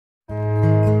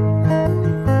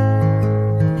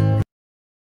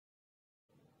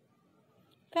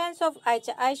Fans of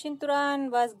Ayça Ayşin Turan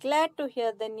was glad to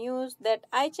hear the news that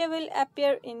Ayça will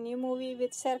appear in new movie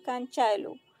with Serkan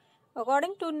Çayoğlu.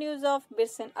 According to news of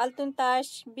Birsin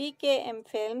Altuntaş, BKM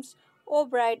Films,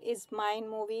 O Bride Is Mine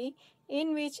movie,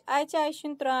 in which Ayça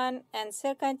Ayşin Turan and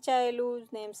Serkan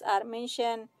Çayoğlu's names are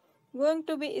mentioned, going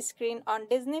to be screened on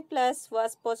Disney Plus,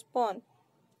 was postponed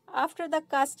after the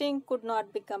casting could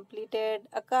not be completed,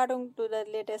 according to the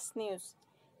latest news.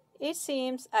 It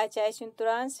seems Ayça Ayşin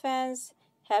Turan's fans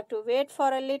have to wait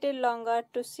for a little longer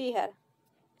to see her.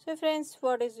 So friends,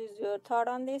 what is your thought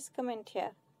on this? Comment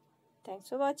here. Thanks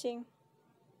for watching.